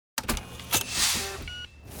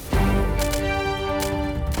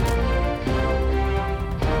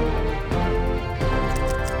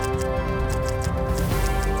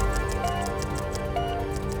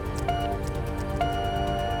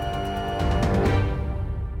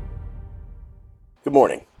Good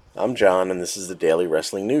morning. I'm John, and this is the Daily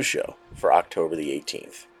Wrestling News Show for October the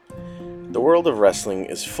 18th. The world of wrestling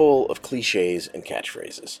is full of cliches and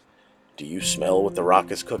catchphrases. Do you smell what The Rock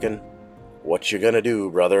is cooking? What you gonna do,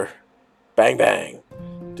 brother? Bang bang!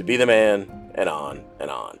 To be the man, and on and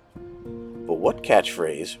on. But what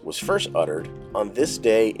catchphrase was first uttered on this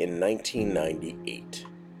day in 1998?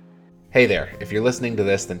 Hey there, if you're listening to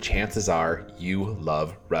this, then chances are you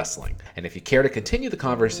love wrestling. And if you care to continue the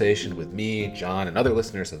conversation with me, John, and other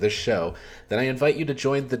listeners of this show, then I invite you to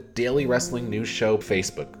join the Daily Wrestling News Show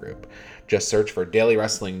Facebook group. Just search for Daily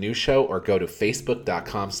Wrestling News Show or go to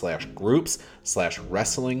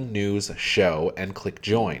facebook.com/groups/wrestling news show and click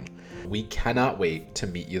join. We cannot wait to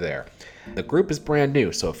meet you there. The group is brand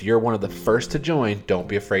new, so if you're one of the first to join, don't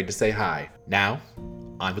be afraid to say hi. Now,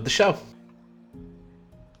 on with the show.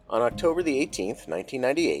 On October the 18th,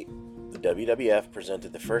 1998, the WWF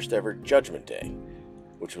presented the first ever Judgment Day,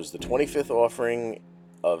 which was the 25th offering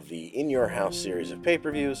of the In Your House series of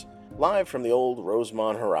pay-per-views, live from the old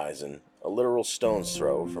Rosemont Horizon, a literal stone's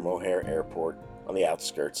throw from O'Hare Airport on the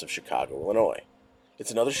outskirts of Chicago, Illinois.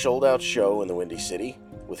 It's another sold-out show in the Windy City,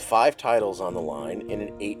 with 5 titles on the line in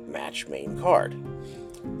an 8-match main card.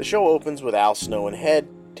 The show opens with Al Snow and Head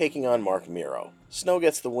taking on Mark Miro. Snow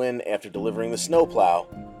gets the win after delivering the snowplow,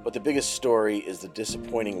 but the biggest story is the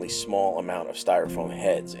disappointingly small amount of styrofoam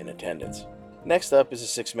heads in attendance. Next up is a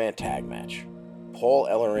 6-man tag match. Paul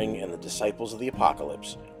Ellering and the Disciples of the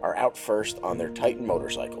Apocalypse are out first on their Titan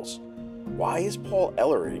motorcycles. Why is Paul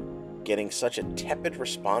Ellering getting such a tepid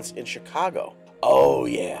response in Chicago? Oh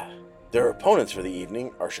yeah, their opponents for the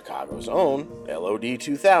evening are Chicago's own LOD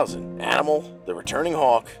 2000, Animal, the Returning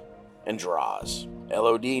Hawk, and Droz.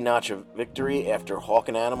 LOD notch a victory after Hawk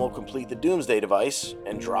and Animal complete the Doomsday device,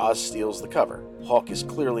 and Droz steals the cover. Hawk is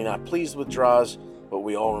clearly not pleased with Droz, but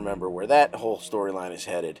we all remember where that whole storyline is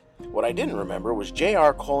headed. What I didn't remember was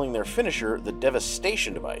JR calling their finisher the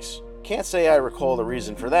Devastation device. Can't say I recall the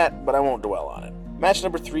reason for that, but I won't dwell on it. Match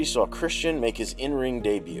number 3 saw Christian make his in-ring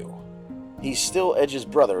debut. He's still Edge's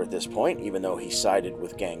brother at this point, even though he sided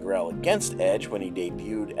with Gangrel against Edge when he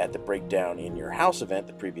debuted at the Breakdown In Your House event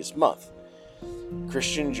the previous month.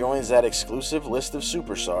 Christian joins that exclusive list of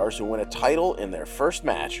superstars who win a title in their first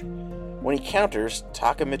match when he counters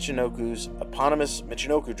Taka Michinoku's eponymous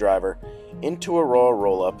Michinoku driver into a Raw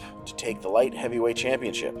roll-up to take the light heavyweight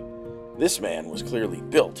championship. This man was clearly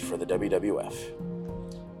built for the WWF.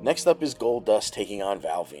 Next up is Goldust taking on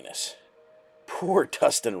Val Venus. Poor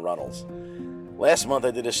Dustin Runnels. Last month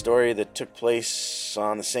I did a story that took place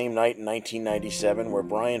on the same night in 1997 where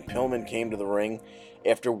Brian Pillman came to the ring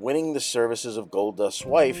after winning the services of Goldust's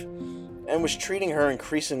wife and was treating her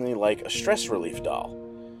increasingly like a stress relief doll,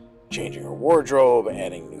 changing her wardrobe,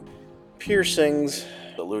 adding new piercings,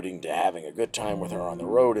 alluding to having a good time with her on the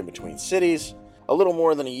road in between cities. A little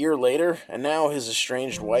more than a year later, and now his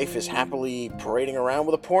estranged wife is happily parading around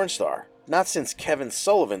with a porn star. Not since Kevin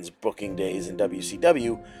Sullivan's booking days in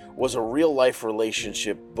WCW was a real-life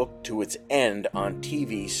relationship booked to its end on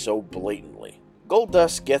TV so blatantly.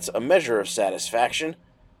 Goldust gets a measure of satisfaction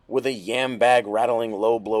with a yam bag rattling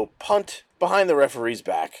low blow punt behind the referee's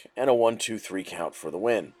back and a 1-2-3 count for the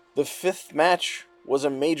win. The 5th match was a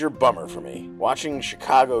major bummer for me. Watching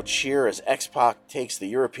Chicago cheer as X-Pac takes the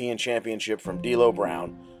European Championship from D'Lo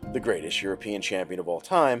Brown, the greatest European champion of all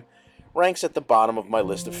time, ranks at the bottom of my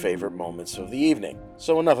list of favorite moments of the evening.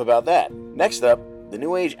 So enough about that. Next up, the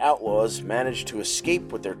New Age Outlaws managed to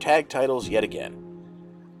escape with their tag titles yet again.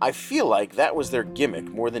 I feel like that was their gimmick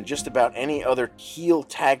more than just about any other heel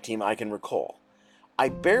tag team I can recall. I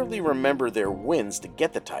barely remember their wins to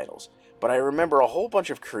get the titles, but I remember a whole bunch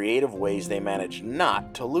of creative ways they managed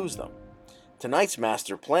not to lose them. Tonight's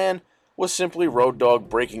master plan was simply Road Dogg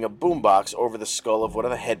breaking a boombox over the skull of one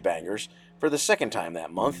of the headbangers for the second time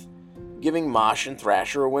that month, giving Mosh and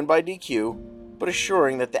Thrasher a win by DQ, but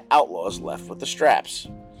assuring that the Outlaws left with the straps.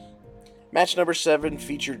 Match number 7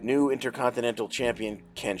 featured new Intercontinental Champion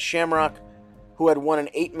Ken Shamrock, who had won an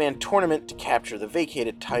 8-man tournament to capture the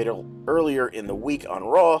vacated title earlier in the week on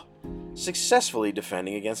Raw, successfully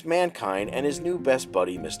defending against Mankind and his new best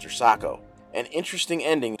buddy Mr. Sacco. An interesting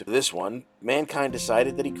ending to this one. Mankind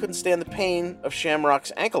decided that he couldn't stand the pain of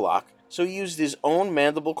Shamrock's ankle lock, so he used his own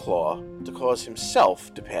mandible claw to cause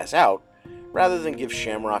himself to pass out, rather than give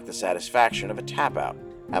Shamrock the satisfaction of a tap-out.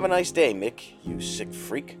 Have a nice day, Mick, you sick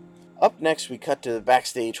freak. Up next, we cut to the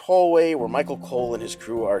backstage hallway where Michael Cole and his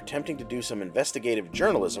crew are attempting to do some investigative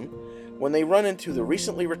journalism when they run into the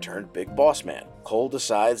recently returned Big Boss Man. Cole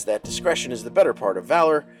decides that discretion is the better part of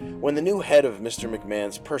valor when the new head of Mr.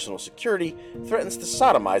 McMahon's personal security threatens to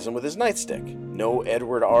sodomize him with his nightstick. No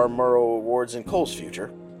Edward R. Murrow awards in Cole's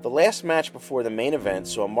future. The last match before the main event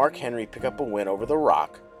saw Mark Henry pick up a win over The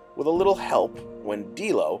Rock with a little help when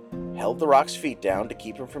D'Lo held The Rock's feet down to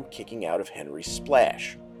keep him from kicking out of Henry's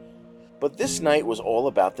splash. But this night was all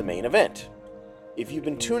about the main event. If you've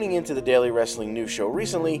been tuning into the Daily Wrestling News Show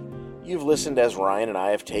recently, you've listened as Ryan and I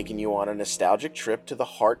have taken you on a nostalgic trip to the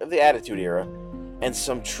heart of the Attitude Era and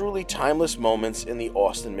some truly timeless moments in the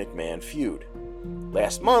Austin McMahon feud.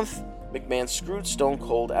 Last month, McMahon screwed Stone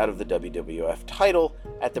Cold out of the WWF title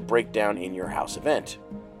at the Breakdown in Your House event.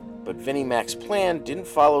 But Vinnie Mac's plan didn't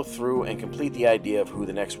follow through and complete the idea of who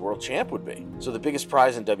the next world champ would be. So the biggest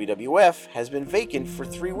prize in WWF has been vacant for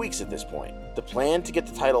 3 weeks at this point. The plan to get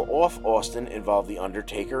the title off Austin involved The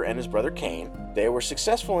Undertaker and his brother Kane. They were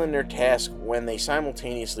successful in their task when they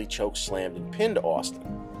simultaneously chokeslammed and pinned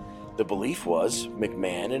Austin. The belief was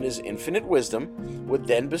McMahon, in his infinite wisdom, would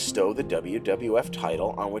then bestow the WWF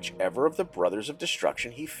title on whichever of the Brothers of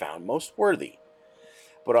Destruction he found most worthy.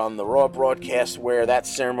 But on the Raw broadcast where that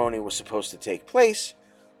ceremony was supposed to take place,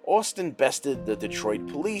 Austin bested the Detroit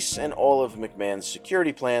police and all of McMahon's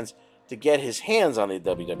security plans to get his hands on the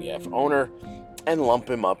WWF owner and lump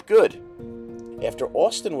him up good. After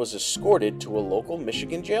Austin was escorted to a local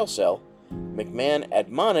Michigan jail cell, McMahon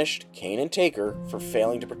admonished Kane and Taker for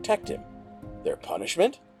failing to protect him. Their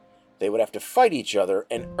punishment? They would have to fight each other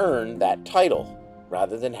and earn that title,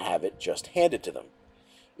 rather than have it just handed to them.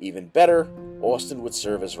 Even better, Austin would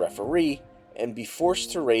serve as referee and be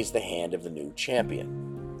forced to raise the hand of the new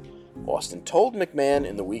champion. Austin told McMahon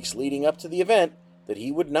in the weeks leading up to the event that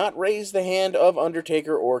he would not raise the hand of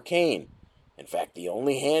Undertaker or Kane. In fact, the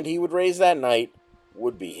only hand he would raise that night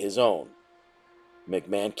would be his own.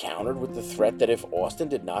 McMahon countered with the threat that if Austin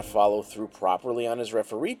did not follow through properly on his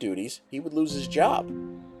referee duties, he would lose his job.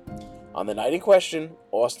 On the night in question,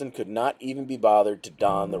 Austin could not even be bothered to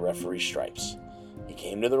don the referee stripes. He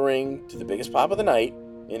came to the ring to the biggest pop of the night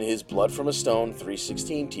in his Blood from a Stone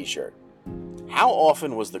 316 t-shirt. How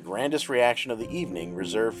often was the grandest reaction of the evening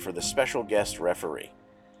reserved for the special guest referee?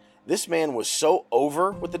 This man was so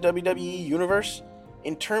over with the WWE Universe,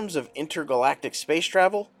 in terms of intergalactic space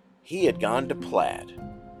travel, he had gone to plaid.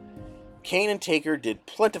 Kane and Taker did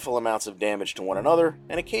plentiful amounts of damage to one another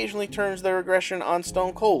and occasionally turns their aggression on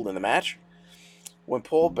Stone Cold in the match. When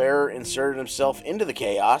Paul Bearer inserted himself into the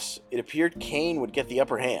chaos, it appeared Kane would get the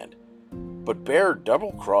upper hand. But Bearer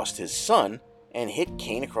double-crossed his son and hit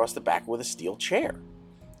Kane across the back with a steel chair.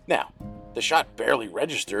 Now, the shot barely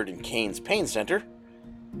registered in Kane's pain center,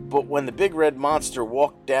 but when the big red monster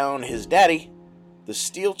walked down his daddy, the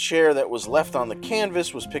steel chair that was left on the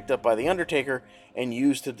canvas was picked up by The Undertaker and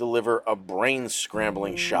used to deliver a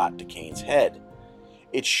brain-scrambling shot to Kane's head.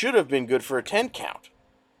 It should have been good for a 10 count,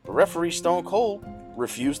 but referee Stone Cold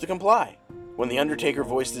refused to comply. When The Undertaker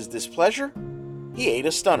voiced his displeasure, he ate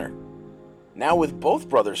a stunner. Now with both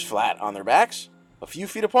brothers flat on their backs, a few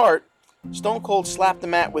feet apart, Stone Cold slapped the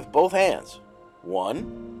mat with both hands.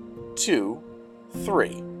 1, 2,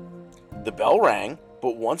 3. The bell rang,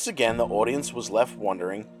 but once again the audience was left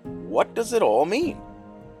wondering, what does it all mean?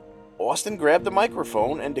 Austin grabbed the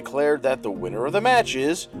microphone and declared that the winner of the match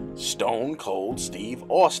is Stone Cold Steve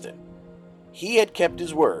Austin. He had kept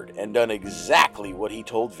his word and done exactly what he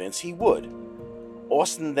told Vince he would.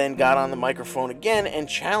 Austin then got on the microphone again and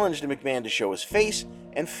challenged McMahon to show his face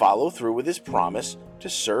and follow through with his promise to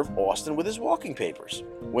serve Austin with his walking papers.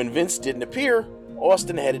 When Vince didn't appear,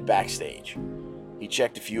 Austin headed backstage. He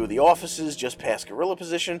checked a few of the offices just past Gorilla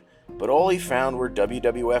Position, but all he found were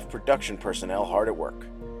WWF production personnel hard at work.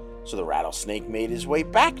 So the Rattlesnake made his way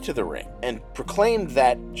back to the ring and proclaimed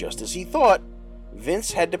that, just as he thought,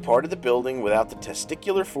 Vince had departed the building without the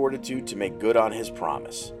testicular fortitude to make good on his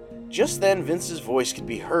promise. Just then, Vince's voice could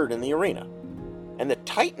be heard in the arena, and the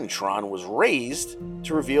Titantron was raised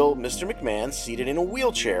to reveal Mr. McMahon seated in a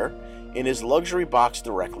wheelchair in his luxury box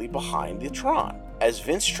directly behind the Tron. As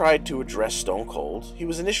Vince tried to address Stone Cold, he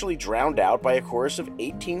was initially drowned out by a chorus of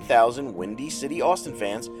 18,000 Windy City Austin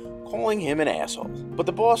fans calling him an asshole. But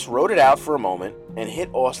the boss rode it out for a moment and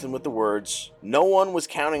hit Austin with the words, no one was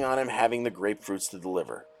counting on him having the grapefruits to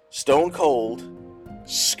deliver. Stone Cold,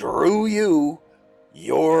 screw you,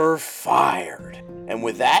 you're fired. And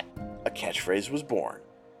with that, a catchphrase was born.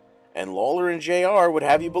 And Lawler and JR would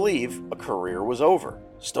have you believe a career was over.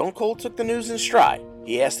 Stone Cold took the news in stride.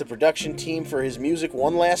 He asked the production team for his music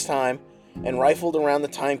one last time and rifled around the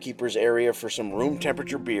timekeeper's area for some room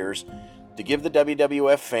temperature beers to give the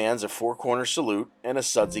WWF fans a four-corner salute and a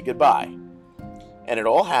sudsy goodbye. And it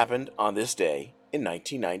all happened on this day in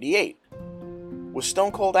 1998. Was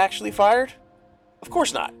Stone Cold actually fired? Of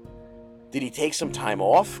course not. Did he take some time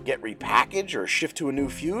off, get repackaged, or shift to a new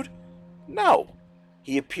feud? No.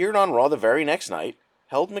 He appeared on Raw the very next night,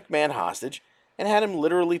 held McMahon hostage and had him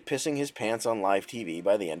literally pissing his pants on live TV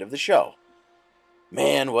by the end of the show.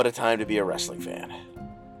 Man, what a time to be a wrestling fan.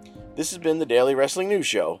 This has been the Daily Wrestling News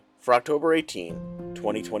Show for October 18,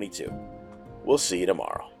 2022. We'll see you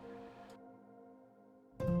tomorrow.